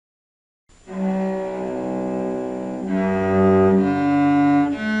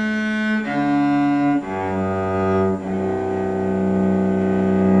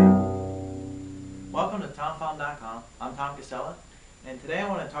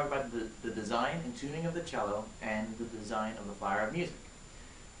talk about the design and tuning of the cello and the design of the flower of music.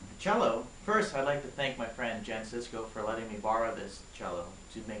 The cello, first I'd like to thank my friend Jen Cisco for letting me borrow this cello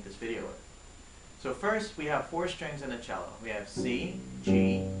to make this video with. So first we have 4 strings in the cello. We have C,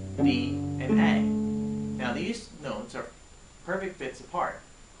 G, D, and A. Now these notes are perfect fits apart.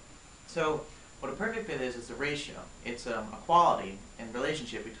 So what a perfect fit is a ratio. It's a quality and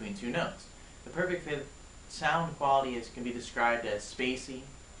relationship between 2 notes. The perfect fit sound quality can be described as spacey,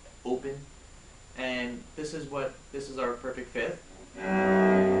 open, and this is our perfect fifth.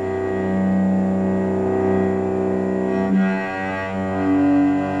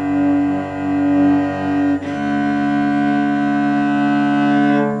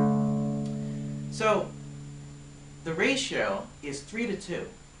 So the ratio is 3 to 2.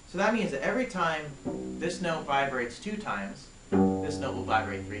 So that means that every time this note vibrates 2 times, this note will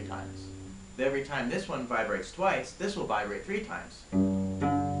vibrate 3 times. Every time this one vibrates twice, this will vibrate 3 times.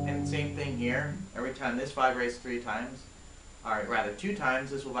 And same thing here. Every time this vibrates 3 times, or rather 2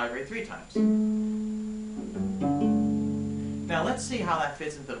 times, this will vibrate 3 times. Now let's see how that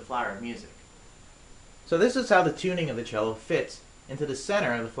fits into the flower of music. So this is how the tuning of the cello fits into the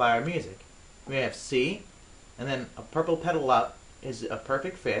center of the flower of music. We have C, and then a purple pedal up is a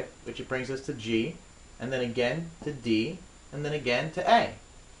perfect fifth, which brings us to G, and then again to D, and then again to A.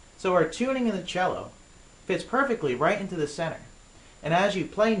 So our tuning in the cello fits perfectly right into the center. And as you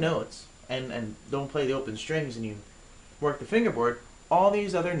play notes, and don't play the open strings, and you work the fingerboard, all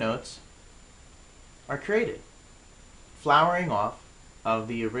these other notes are created, flowering off of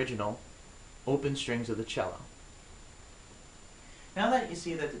the original open strings of the cello. Now that you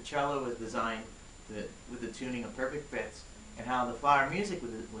see that the cello was designed with the tuning of perfect fits, and how the flower music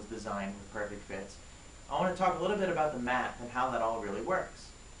was designed with perfect fits, I want to talk a little bit about the math and how that all really works.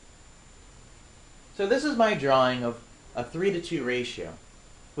 So this is my drawing of a 3 to 2 ratio.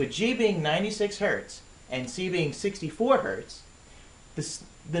 With G being 96 Hertz and C being 64 Hertz,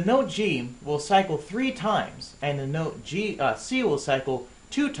 the note G will cycle 3 times, and the note C will cycle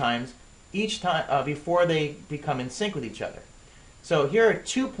 2 times each time before they become in sync with each other. So here are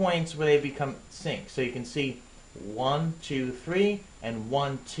 2 points where they become sync. So you can see 1, 2, 3, and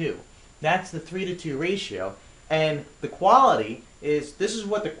 1, 2. That's the 3 to 2 ratio. And the quality is, this is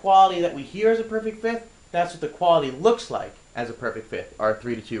what the quality that we hear as a perfect fifth, that's what the quality looks like as a perfect fifth, our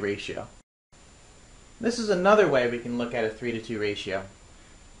 3 to 2 ratio. This is another way we can look at a 3 to 2 ratio.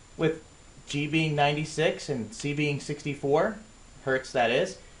 With G being 96 and C being 64 Hertz, that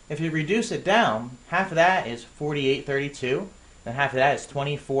is, if you reduce it down, half of that is 4832, then half of that is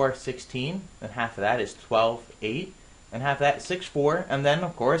 2416, then half of that is 12:8, and half of that is 6:4, and then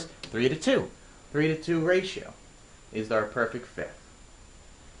of course 3 to 2. 3 to 2 ratio is our perfect fifth.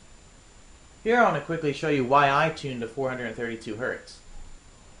 Here I want to quickly show you why I tuned to 432 Hertz.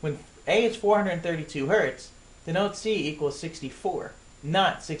 When A is 432 Hertz, the note C equals 64,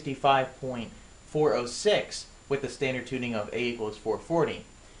 not 65.406 with the standard tuning of A equals 440.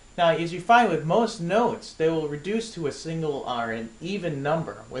 Now, as you find with most notes, they will reduce to a single or an even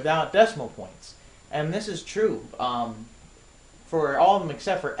number without decimal points. And this is true for all of them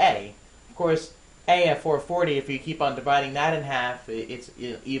except for A. Of course, A at 440, if you keep on dividing that in half, it's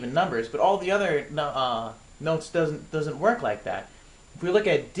even numbers. But all the other notes doesn't work like that. If we look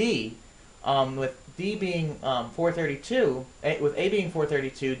at D, with D being 432, with A being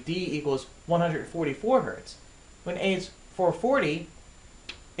 432, D equals 144 Hertz. When A is 440,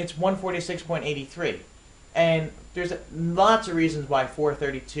 it's 146.83. And there's lots of reasons why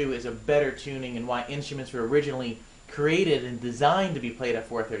 432 is a better tuning and why instruments were originally created and designed to be played at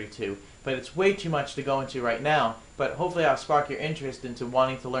 432. But it's way too much to go into right now. But hopefully I'll spark your interest into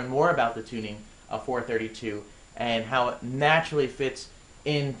wanting to learn more about the tuning of 432 and how it naturally fits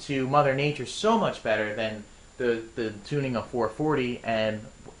into Mother Nature so much better than the tuning of 440, and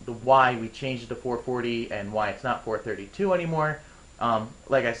the why we changed it to 440 and why it's not 432 anymore.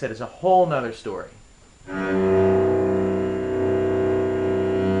 Like I said, it's a whole nother story.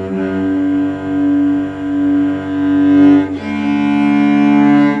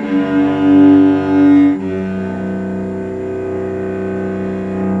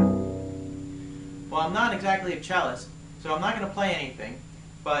 Well, I'm not exactly a cellist, so I'm not going to play anything,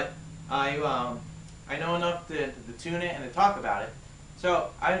 but I know enough to tune it and to talk about it.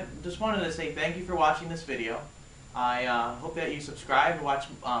 So I just wanted to say thank you for watching this video. I hope that you subscribe and watch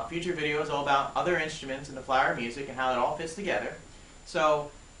future videos all about other instruments in the flower music and how it all fits together.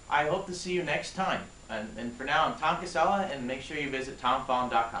 So I hope to see you next time. And for now, I'm Tom Cassella, and make sure you visit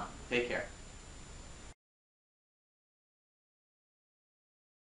tomfawn.com. Take care.